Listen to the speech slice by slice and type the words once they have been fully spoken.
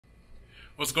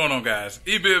What's going on, guys?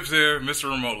 E-Bibs here,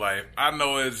 Mr. Remote Life. I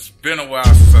know it's been a while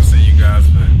since I've seen you guys,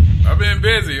 but I've been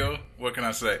busy, yo. What can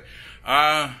I say?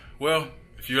 Well,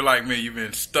 if you're like me, you've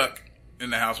been stuck in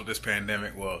the house with this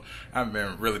pandemic. Well, I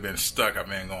haven't really been stuck. I've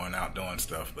been going out doing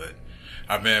stuff, but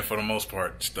I've been, for the most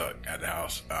part, stuck at the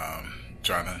house,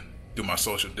 trying to do my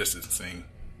social distancing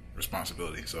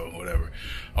responsibility, so whatever,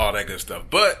 all that good stuff.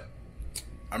 But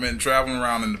I've been traveling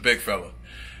around in the big fella.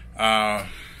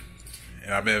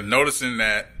 And I've been noticing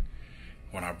that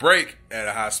when I brake at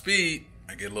a high speed,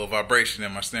 I get a little vibration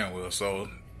in my steering wheel. So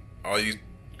all you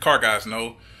car guys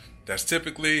know, that's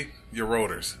typically your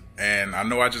rotors. And I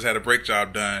know I just had a brake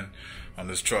job done on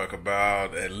this truck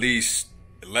about at least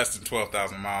less than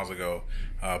 12,000 miles ago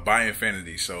by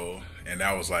Infiniti. So, and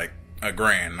that was like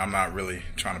 $1,000. I'm not really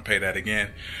trying to pay that again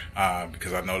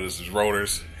because I know this is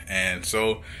rotors. And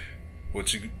so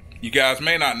what you guys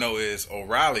may not know is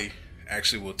O'Reilly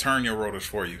actually will turn your rotors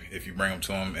for you if you bring them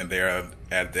to them, and they're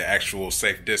at the actual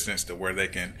safe distance to where they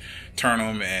can turn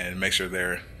them and make sure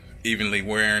they're evenly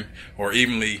wearing or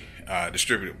evenly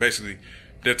distributed. Basically,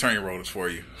 they'll turn your rotors for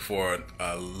you for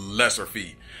a lesser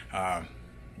fee.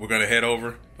 We're going to head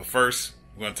over, but first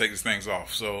we're going to take these things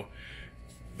off. So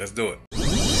let's do it.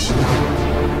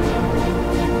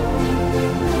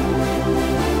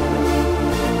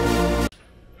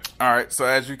 All right, so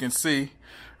as you can see,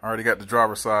 I already got the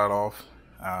driver's side off.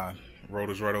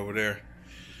 Rotors right over there.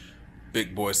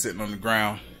 Big boy sitting on the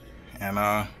ground.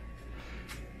 And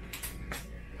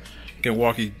can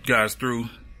walk you guys through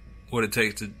what it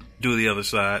takes to do the other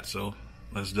side. So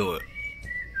let's do it.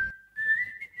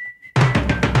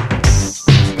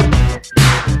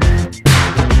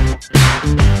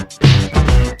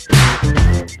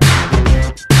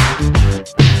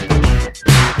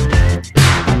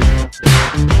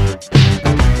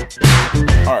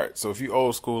 Alright, so if you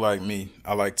old school like me,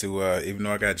 I like to, even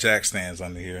though I got jack stands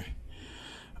under here,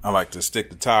 I like to stick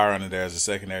the tire under there as a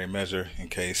secondary measure in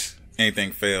case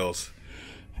anything fails.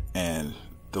 And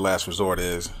the last resort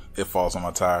is it falls on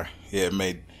my tire. Yeah, it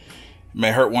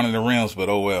may hurt one of the rims, but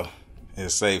oh well, it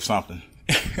saves something.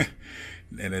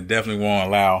 And it definitely won't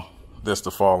allow this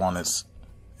to fall on its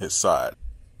side.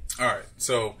 Alright,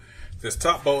 so this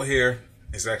top bolt here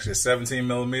is actually a 17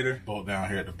 millimeter bolt down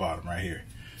here at the bottom right here.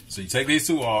 So you take these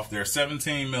two off, they're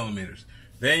 17 millimeters.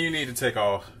 Then you need to take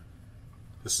off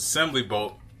this assembly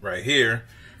bolt right here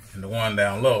and the one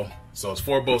down low. So it's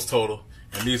 4 bolts total,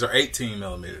 and these are 18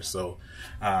 millimeters. So,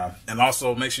 and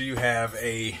also make sure you have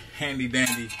a handy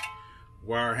dandy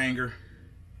wire hanger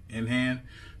in hand,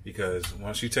 because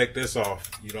once you take this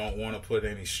off, you don't want to put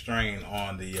any strain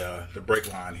on the brake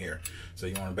line here. So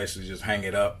you want to basically just hang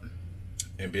it up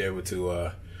and be able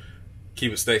to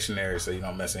keep it stationary so you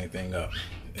don't mess anything up.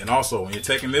 And also, when you're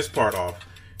taking this part off,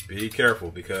 be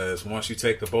careful, because once you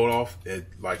take the bolt off, it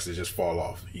likes to just fall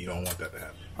off. You don't want that to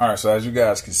happen. Alright, so as you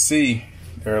guys can see,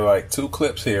 there are like 2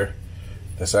 clips here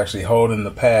that's actually holding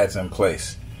the pads in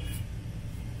place.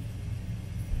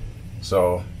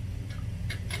 So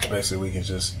basically we can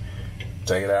just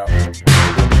take it out.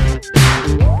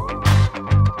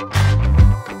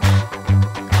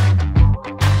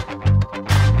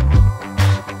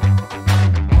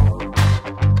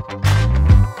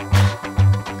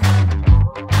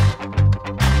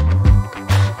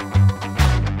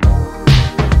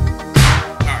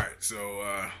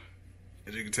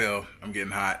 As you can tell, I'm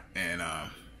getting hot, and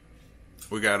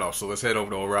we got it off. So let's head over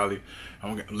to O'Reilly.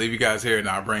 I'm gonna leave you guys here, and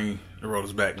I'll bring the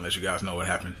rotors back and let you guys know what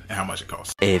happened and how much it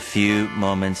costs. A few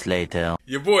moments later.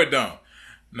 Your boy dumb.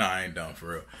 Nah, I ain't dumb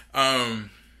for real.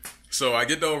 So I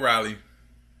get to O'Reilly.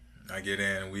 I get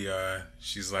in.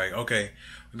 She's like, okay,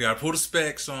 we gotta pull the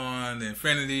specs on the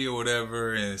Infiniti or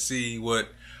whatever and see what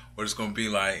it's gonna be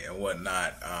like and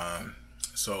whatnot.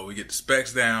 So we get the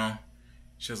specs down.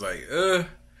 She's like,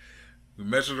 we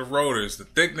measure the rotors. The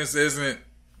thickness isn't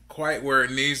quite where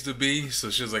it needs to be. So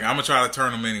she was like, I'm going to try to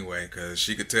turn them anyway. Because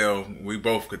she could tell, we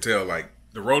both could tell, like,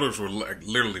 the rotors were like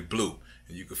literally blue.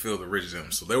 And you could feel the ridges in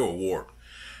them. So they were warped.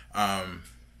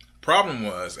 Problem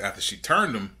was, after she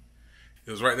turned them,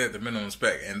 it was right there at the minimum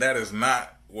spec. And that is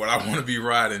not what I want to be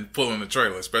riding, pulling the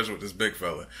trailer, especially with this big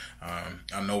fella.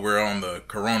 I know we're on the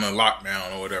Corona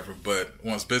lockdown or whatever. But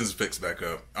once business picks back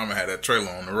up, I'm going to have that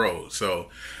trailer on the road. So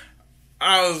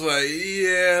I was like,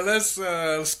 yeah, let's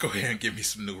go ahead and give me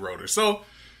some new rotors. So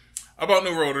I bought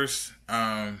new rotors.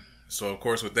 So of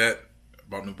course with that, I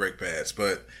bought new brake pads.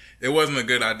 But it wasn't a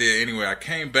good idea anyway. I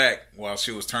came back while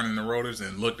she was turning the rotors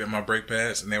and looked at my brake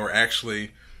pads, and they were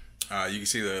actually, you can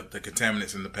see the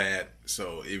contaminants in the pad.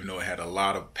 So even though it had a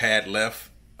lot of pad left,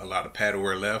 a lot of pad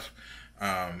wear left,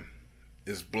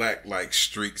 it's black like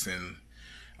streaks and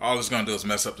all it's going to do is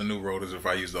mess up the new rotors if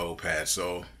I use the old pads.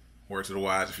 So, word to the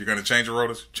wise, if you're going to change your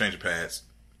rotors, change your pads.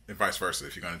 And vice versa.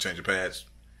 If you're going to change your pads,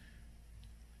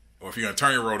 or if you're going to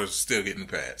turn your rotors, still get new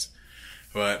pads.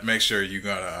 But make sure you're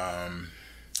going to,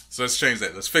 so let's change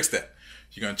that. Let's fix that.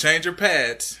 If you're going to change your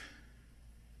pads,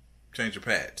 change your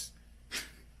pads.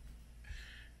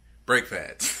 Brake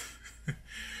pads.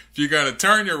 If you're going to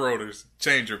turn your rotors,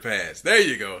 change your pads. There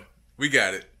you go. We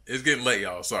got it. It's getting late,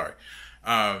 y'all. Sorry.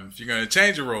 If you're going to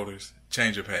change your rotors,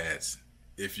 change your pads.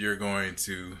 If you're going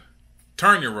to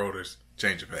turn your rotors,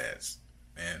 change your pads.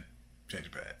 And change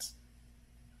your pads.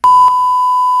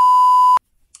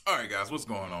 Alright guys, what's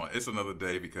going on? It's another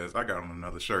day because I got on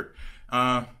another shirt.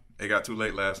 It got too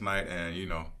late last night, and you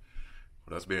know,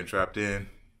 with us being trapped in,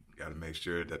 got to make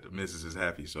sure that the missus is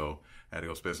happy, so I had to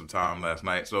go spend some time last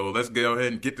night. So let's go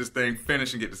ahead and get this thing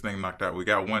finished and get this thing knocked out. We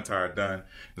got one tire done.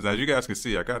 As you guys can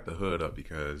see, I got the hood up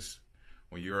because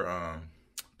when you're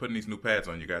putting these new pads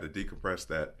on, you got to decompress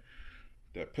that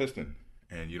piston,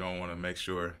 and you don't want to make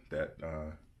sure that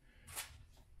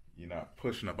you're not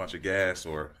pushing a bunch of gas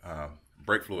or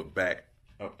brake fluid back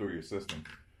up through your system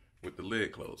with the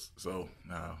lid closed. So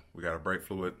we got a brake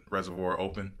fluid reservoir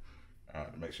open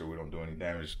to make sure we don't do any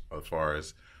damage as far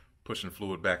as pushing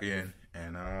fluid back in.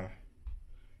 And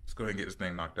let's go ahead and get this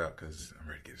thing knocked out because I'm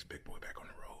ready to get this big boy back on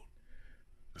the road.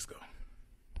 Let's go.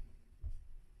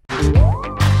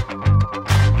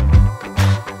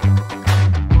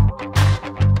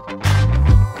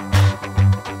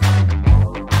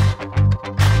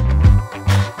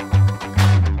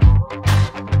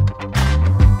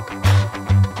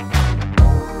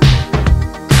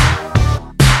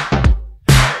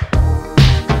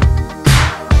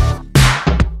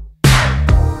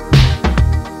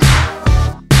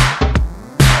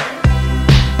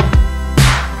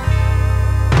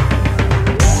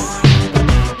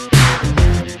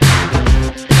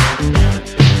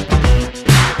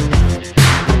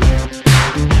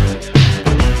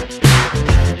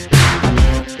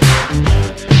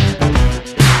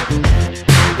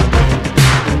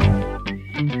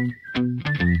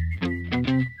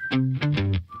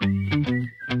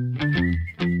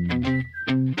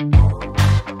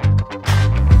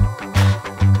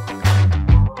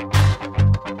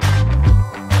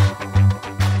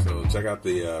 Check out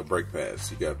the brake pads.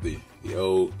 You got the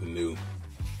old, the new.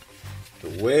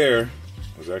 The wear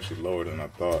was actually lower than I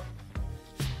thought.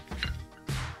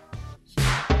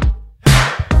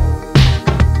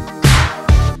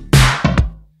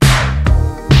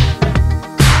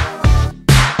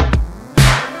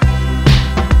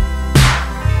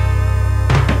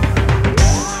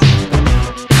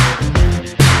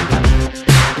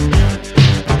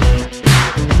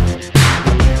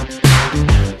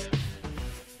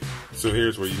 So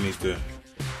here's where you need to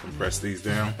compress these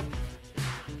down.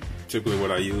 Typically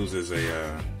what I use is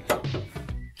a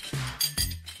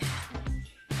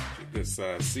this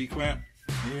C-clamp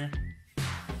here.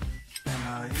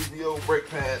 And use the old brake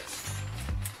pads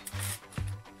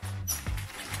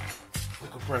to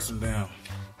compress them down.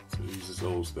 So use this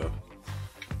old stuff.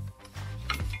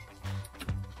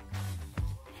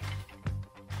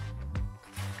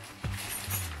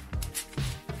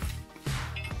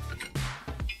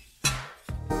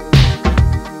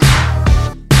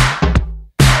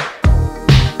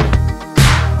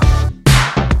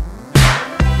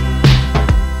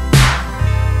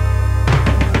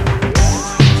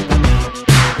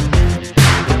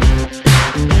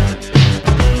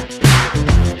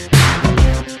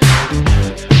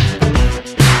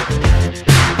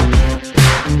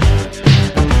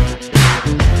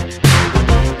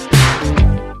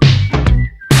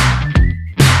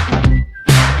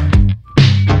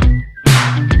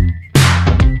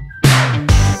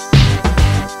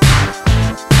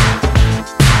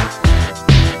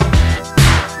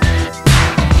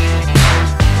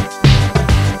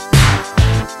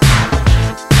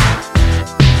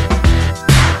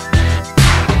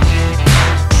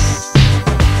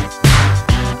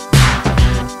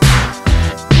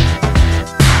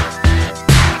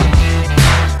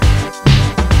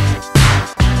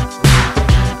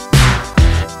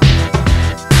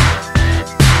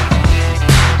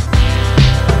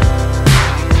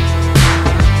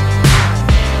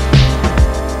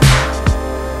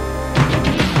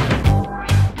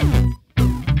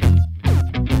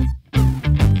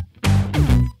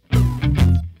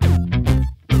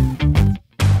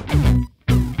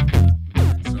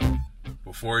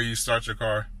 Before you start your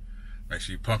car, make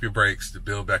sure you pump your brakes to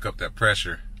build back up that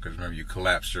pressure, because remember, you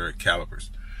collapsed your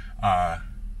calipers.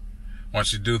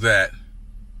 Once you do that,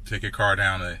 take your car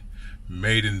down a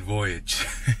maiden voyage.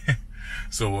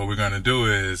 So what we're going to do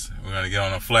is we're going to get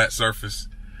on a flat surface,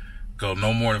 go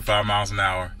no more than 5 miles an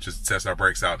hour, just to test our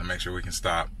brakes out to make sure we can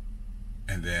stop.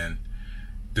 And then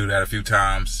do that a few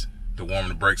times to warm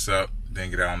the brakes up,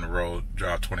 then get out on the road,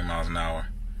 drive 20 miles an hour,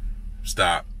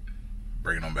 stop,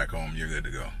 bring it on back home, you're good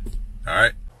to go.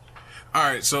 Alright?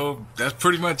 Alright, so that's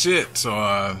pretty much it.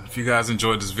 So if you guys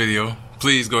enjoyed this video,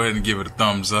 please go ahead and give it a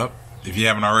thumbs up. If you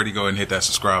haven't already, go ahead and hit that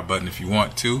subscribe button if you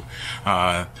want to. You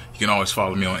can always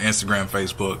follow me on Instagram,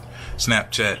 Facebook,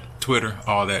 Snapchat, Twitter,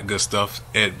 all that good stuff.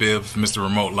 Ed Bibbs, Mr.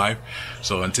 Remote Life.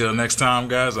 So until next time,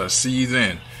 guys, I'll see you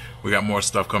then. We got more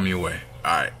stuff coming your way.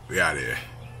 Alright, we out of here.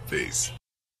 Peace.